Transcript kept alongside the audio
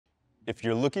If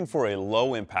you're looking for a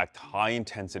low-impact,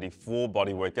 high-intensity,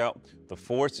 full-body workout, the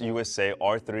Force USA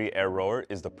R3 Air Rower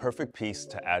is the perfect piece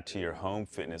to add to your home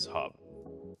fitness hub.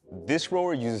 This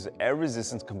rower uses air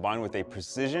resistance combined with a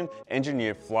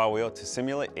precision-engineered flywheel to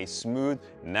simulate a smooth,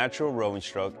 natural rowing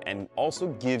stroke and also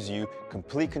gives you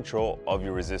complete control of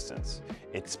your resistance.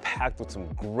 It's packed with some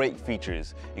great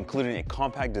features, including a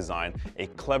compact design, a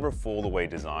clever fold-away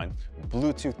design,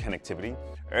 Bluetooth connectivity,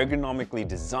 ergonomically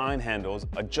designed handles,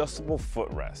 adjustable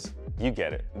footrest. You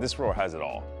get it, this rower has it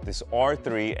all. This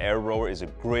R3 Air Rower is a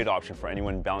great option for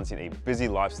anyone balancing a busy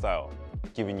lifestyle,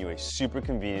 giving you a super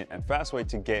convenient and fast way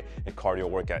to get a cardio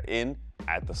workout in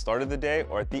at the start of the day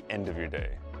or at the end of your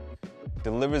day.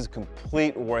 Delivers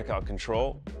complete workout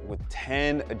control with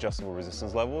 10 adjustable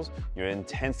resistance levels. Your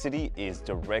intensity is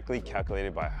directly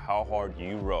calculated by how hard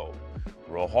you row.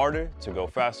 Row harder to go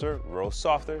faster, row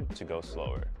softer to go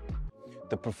slower.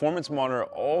 The performance monitor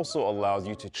also allows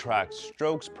you to track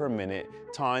strokes per minute,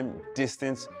 time,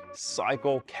 distance,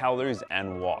 cycle, calories,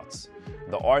 and watts.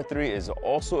 The R3 is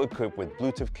also equipped with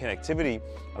Bluetooth connectivity,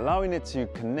 allowing it to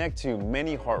connect to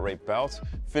many heart rate belts,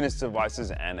 fitness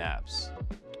devices, and apps.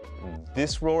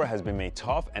 This rower has been made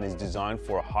tough and is designed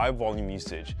for high volume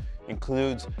usage.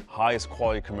 Includes highest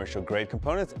quality commercial grade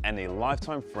components and a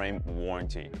lifetime frame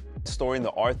warranty. Storing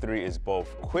the R3 is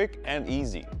both quick and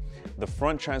easy. The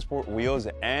front transport wheels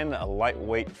and a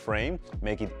lightweight frame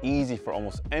make it easy for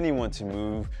almost anyone to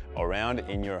move around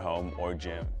in your home or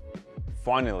gym.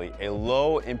 Finally, a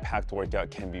low-impact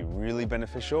workout can be really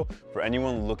beneficial for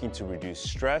anyone looking to reduce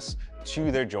stress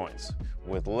to their joints,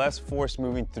 with less force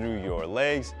moving through your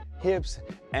legs, hips,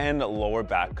 and lower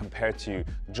back compared to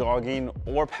jogging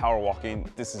or power walking.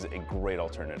 This is a great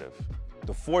alternative.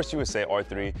 The Force USA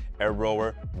R3 Air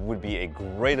Rower would be a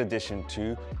great addition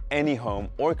to any home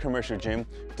or commercial gym,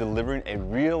 delivering a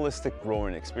realistic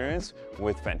rowing experience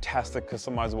with fantastic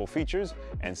customizable features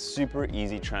and super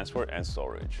easy transport and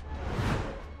storage.